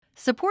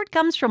Support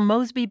comes from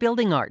Mosby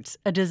Building Arts,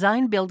 a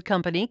design-build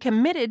company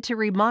committed to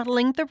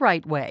remodeling the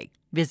right way.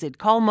 Visit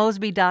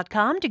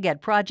callmosby.com to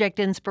get project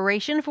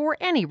inspiration for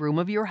any room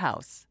of your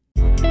house.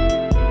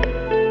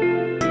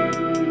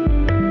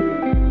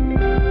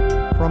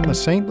 From the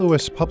St.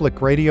 Louis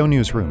Public Radio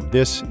Newsroom,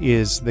 this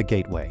is The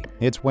Gateway.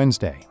 It's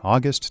Wednesday,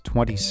 August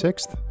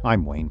 26th.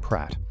 I'm Wayne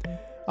Pratt.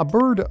 A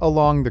bird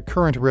along the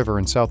Current River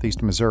in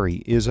southeast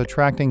Missouri is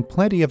attracting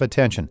plenty of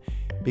attention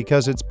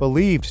because it's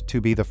believed to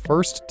be the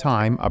first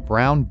time a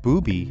brown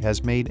booby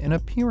has made an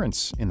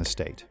appearance in the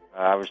state.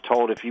 I was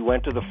told if you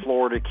went to the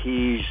Florida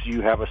Keys,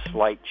 you have a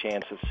slight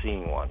chance of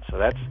seeing one. So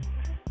that's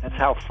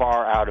how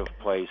far out of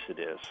place it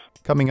is.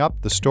 Coming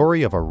up, the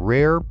story of a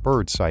rare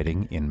bird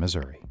sighting in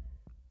Missouri.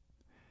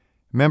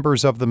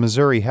 Members of the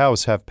Missouri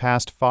House have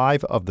passed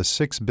 5 of the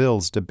 6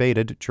 bills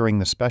debated during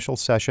the special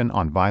session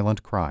on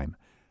violent crime.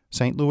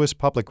 St. Louis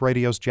Public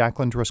Radio's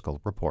Jacqueline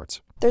Driscoll reports.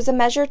 There's a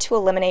measure to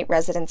eliminate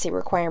residency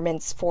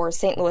requirements for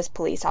St. Louis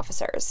police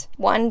officers,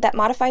 one that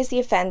modifies the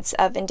offense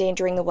of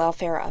endangering the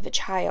welfare of a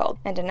child,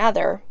 and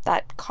another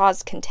that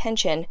caused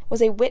contention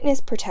was a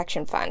witness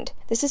protection fund.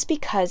 This is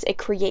because it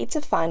creates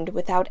a fund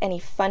without any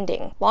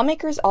funding.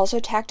 Lawmakers also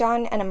tacked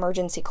on an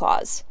emergency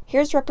clause.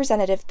 Here's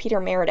Representative Peter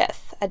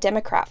Meredith, a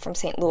Democrat from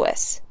St.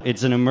 Louis.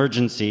 It's an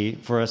emergency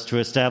for us to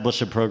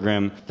establish a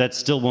program that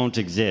still won't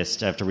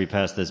exist after we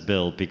pass this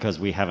bill because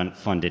we haven't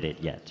funded it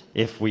yet.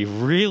 If we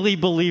really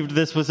believed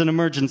this was an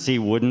emergency,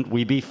 wouldn't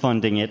we be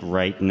funding it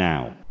right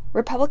now?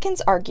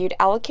 Republicans argued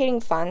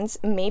allocating funds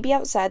may be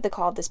outside the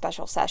call of the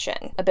special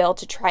session. A bill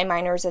to try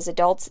minors as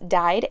adults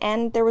died,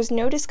 and there was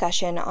no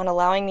discussion on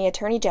allowing the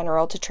Attorney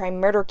General to try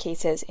murder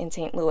cases in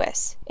St.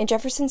 Louis. In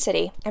Jefferson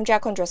City, I'm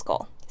Jacqueline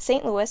Driscoll,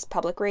 St. Louis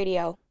Public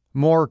Radio.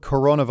 More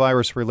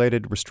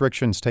coronavirus-related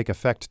restrictions take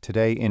effect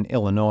today in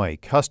Illinois.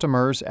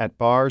 Customers at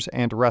bars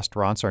and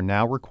restaurants are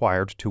now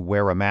required to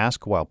wear a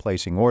mask while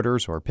placing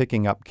orders or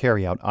picking up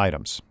carry-out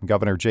items.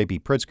 Governor J.B.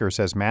 Pritzker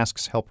says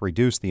masks help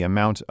reduce the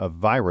amount of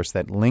virus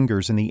that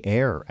lingers in the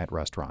air at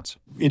restaurants.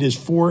 It is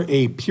for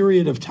a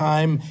period of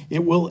time.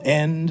 It will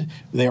end.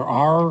 There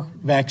are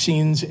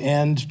vaccines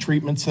and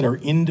treatments that are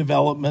in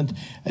development.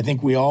 I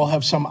think we all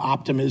have some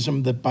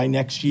optimism that by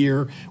next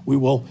year we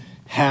will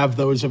have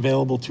those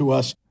available to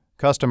us.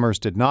 Customers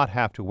did not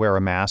have to wear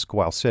a mask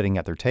while sitting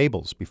at their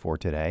tables before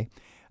today.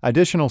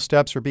 Additional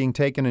steps are being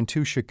taken in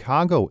 2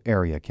 Chicago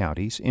area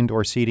counties.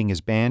 Indoor seating is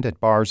banned at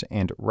bars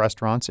and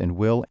restaurants in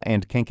Will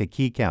and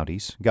Kankakee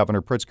counties.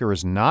 Governor Pritzker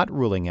is not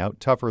ruling out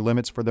tougher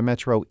limits for the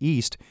Metro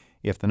East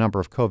if the number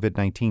of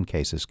COVID-19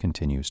 cases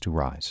continues to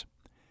rise.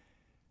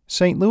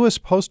 St. Louis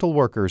postal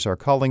workers are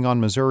calling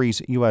on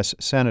Missouri's U.S.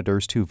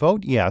 senators to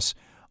vote yes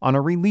on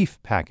a relief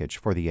package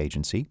for the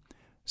agency.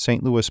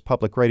 St. Louis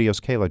Public Radio's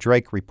Kayla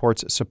Drake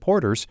reports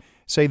supporters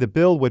say the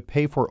bill would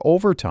pay for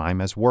overtime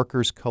as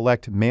workers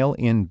collect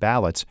mail-in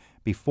ballots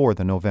before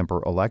the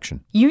November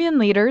election. Union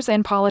leaders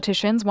and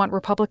politicians want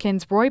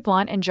Republicans Roy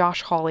Blunt and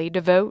Josh Hawley to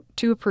vote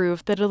to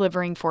approve the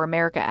Delivering for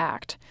America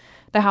Act.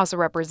 The House of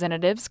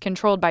Representatives,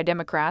 controlled by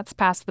Democrats,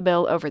 passed the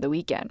bill over the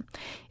weekend.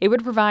 It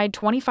would provide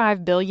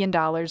 $25 billion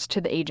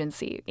to the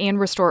agency and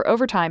restore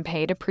overtime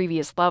pay to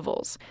previous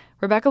levels.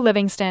 Rebecca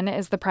Livingston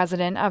is the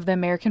president of the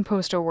American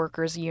Postal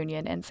Workers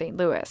Union in St.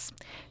 Louis.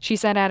 She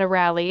said at a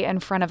rally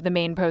in front of the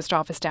main post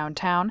office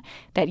downtown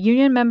that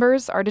union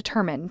members are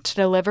determined to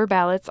deliver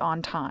ballots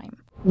on time.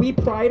 We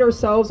pride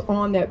ourselves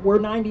on that we're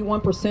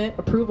 91%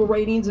 approval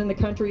ratings in the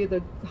country of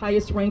the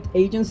highest ranked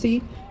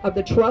agency. Of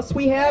the trust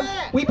we have,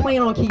 we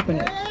plan on keeping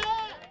it.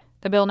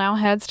 The bill now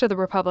heads to the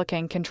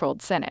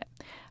Republican-controlled Senate.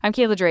 I'm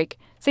Kayla Drake,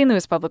 St.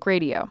 Louis Public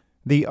Radio.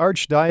 The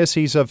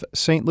Archdiocese of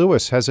St.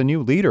 Louis has a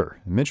new leader.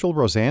 Mitchell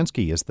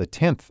Rosansky is the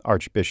 10th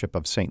Archbishop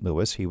of St.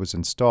 Louis. He was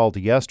installed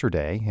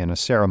yesterday in a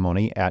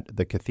ceremony at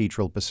the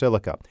Cathedral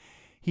Basilica.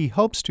 He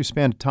hopes to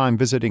spend time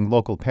visiting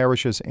local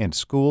parishes and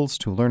schools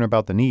to learn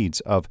about the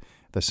needs of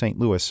the St.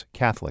 Louis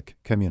Catholic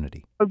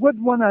community. I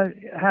wouldn't want to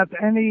have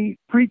any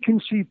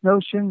preconceived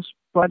notions,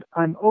 but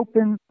I'm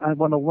open. I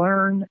want to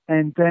learn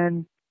and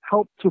then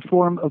help to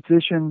form a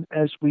vision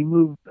as we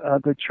move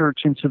the church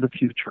into the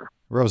future.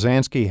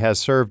 Rosansky has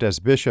served as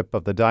bishop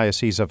of the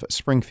Diocese of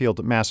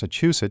Springfield,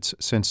 Massachusetts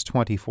since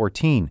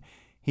 2014.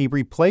 He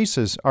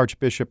replaces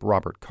Archbishop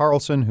Robert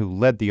Carlson, who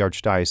led the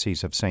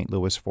Archdiocese of St.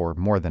 Louis for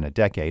more than a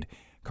decade.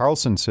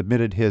 Carlson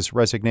submitted his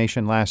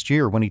resignation last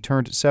year when he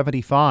turned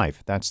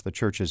 75. That's the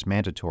church's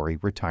mandatory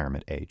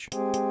retirement age.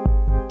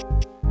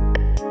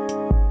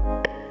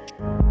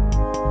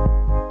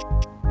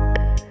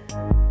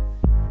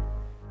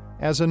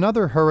 As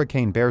another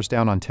hurricane bears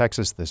down on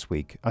Texas this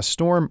week, a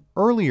storm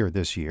earlier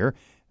this year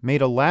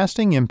made a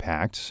lasting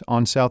impact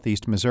on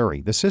southeast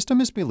Missouri. The system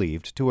is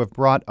believed to have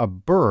brought a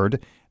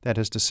bird that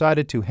has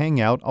decided to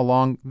hang out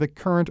along the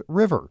Current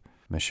River.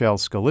 Michelle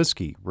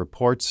Skaliski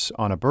reports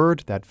on a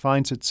bird that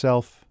finds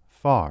itself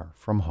far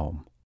from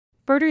home.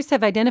 Birders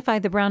have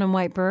identified the brown and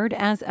white bird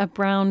as a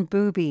brown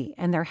booby,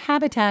 and their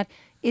habitat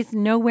is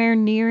nowhere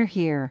near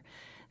here.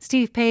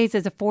 Steve Pays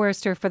is a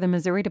forester for the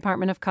Missouri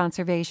Department of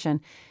Conservation.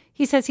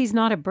 He says he's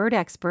not a bird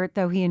expert,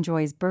 though he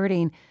enjoys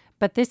birding,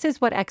 But this is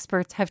what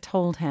experts have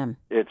told him.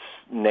 Its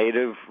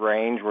native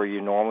range, where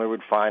you normally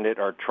would find it,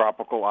 are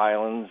tropical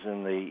islands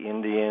in the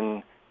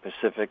Indian,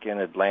 Pacific, and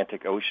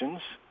Atlantic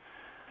Oceans.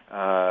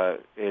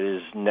 It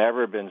has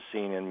never been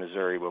seen in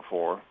Missouri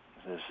before.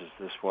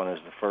 This one is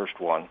the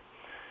first one,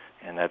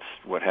 and that's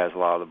what has a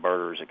lot of the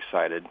birders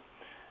excited.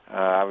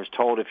 I was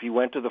told if you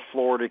went to the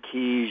Florida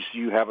Keys,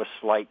 you have a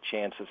slight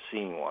chance of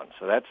seeing one.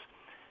 So that's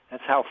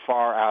how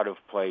far out of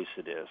place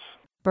it is.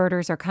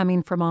 Birders are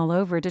coming from all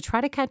over to try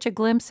to catch a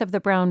glimpse of the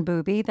brown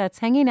booby that's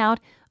hanging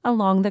out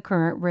along the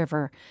current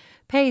river.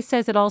 Pace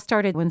says it all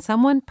started when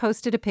someone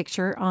posted a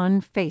picture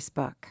on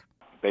Facebook.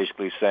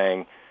 Basically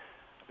saying,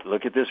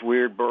 look at this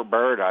weird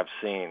bird I've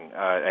seen.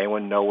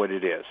 Anyone know what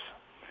it is?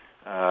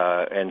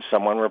 And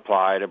someone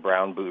replied, a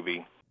brown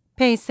booby.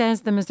 Pace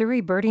says the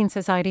Missouri Birding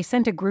Society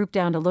sent a group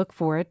down to look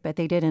for it, but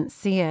they didn't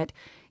see it.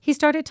 He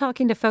started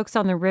talking to folks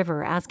on the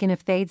river, asking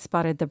if they'd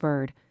spotted the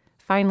bird.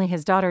 Finally,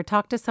 his daughter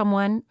talked to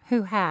someone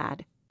who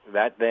had.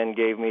 That then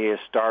gave me a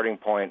starting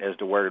point as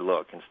to where to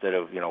look instead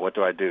of, what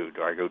do I do?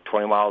 Do I go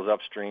 20 miles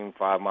upstream,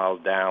 5 miles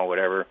down,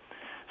 whatever?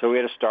 So we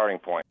had a starting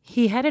point.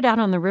 He headed out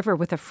on the river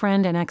with a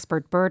friend and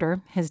expert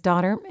birder, his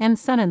daughter, and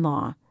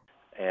son-in-law.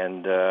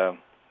 And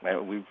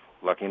we were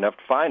lucky enough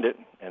to find it,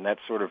 and that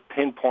sort of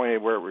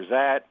pinpointed where it was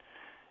at.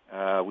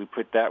 We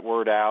put that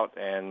word out,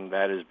 and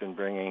that has been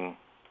bringing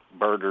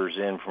birders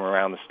in from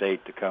around the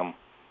state to come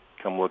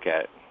look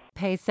at it.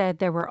 Pace said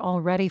there were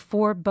already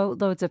 4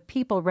 boatloads of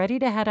people ready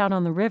to head out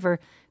on the river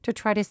to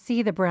try to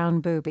see the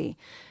brown booby.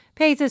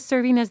 Pace is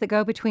serving as the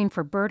go-between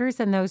for birders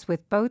and those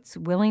with boats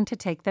willing to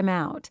take them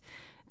out.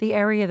 The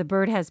area the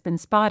bird has been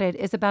spotted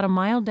is about a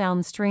mile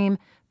downstream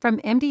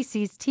from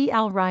MDC's T.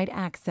 L. Wright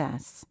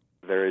access.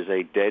 There is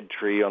a dead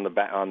tree on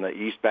the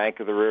east bank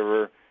of the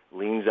river,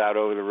 leans out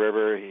over the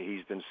river.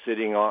 He's been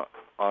sitting on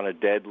a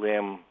dead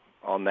limb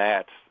on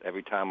that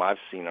every time I've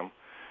seen him.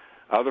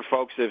 Other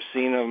folks that have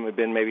seen him have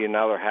been maybe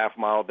another half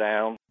mile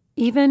down.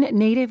 Even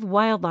native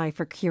wildlife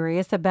are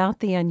curious about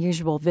the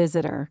unusual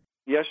visitor.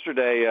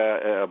 Yesterday,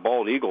 a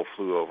bald eagle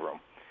flew over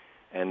him,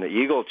 and the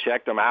eagle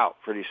checked him out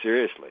pretty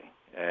seriously.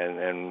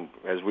 And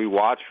as we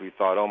watched, we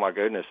thought, oh, my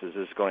goodness, is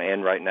this going to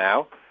end right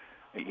now?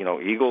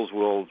 Eagles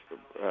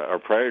are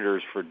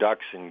predators for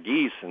ducks and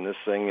geese, and this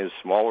thing is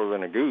smaller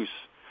than a goose.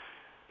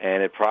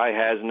 And it probably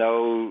has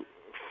no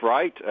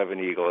fright of an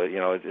eagle.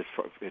 It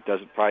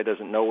probably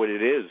doesn't know what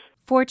it is.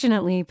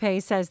 Fortunately,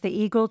 Pace says the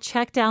eagle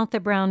checked out the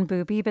brown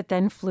booby but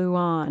then flew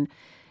on.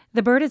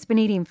 The bird has been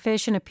eating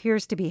fish and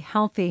appears to be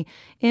healthy.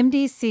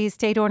 MDC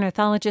state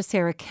ornithologist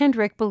Sarah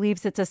Kendrick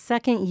believes it's a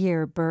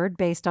second-year bird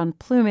based on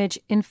plumage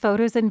in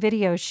photos and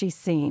videos she's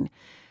seen.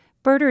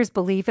 Birders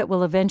believe it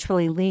will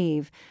eventually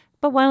leave.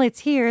 But while it's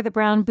here, the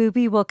brown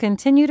booby will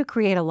continue to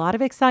create a lot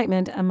of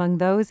excitement among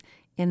those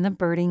in the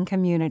birding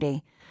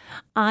community.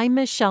 I'm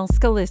Michelle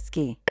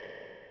Skaliski.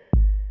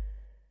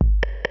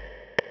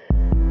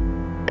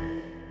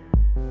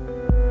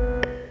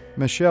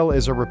 Michelle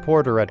is a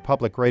reporter at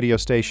public radio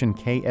station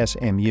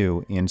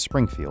KSMU in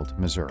Springfield,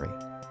 Missouri.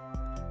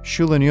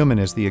 Shula Newman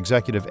is the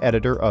executive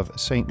editor of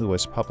St.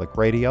 Louis Public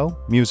Radio,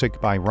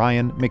 music by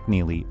Ryan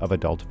McNeely of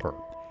Adult Fur.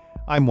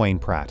 I'm Wayne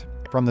Pratt.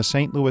 From the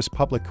St. Louis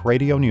Public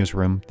Radio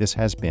Newsroom, this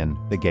has been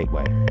The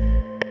Gateway.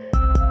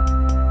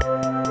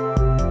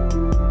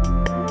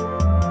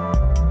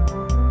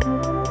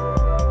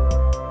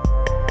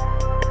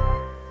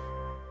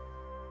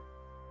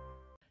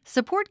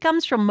 Support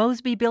comes from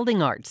Mosby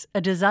Building Arts, a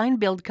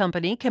design-build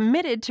company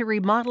committed to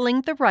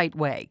remodeling the right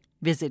way.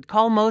 Visit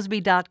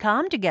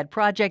callmosby.com to get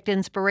project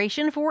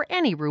inspiration for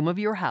any room of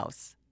your house.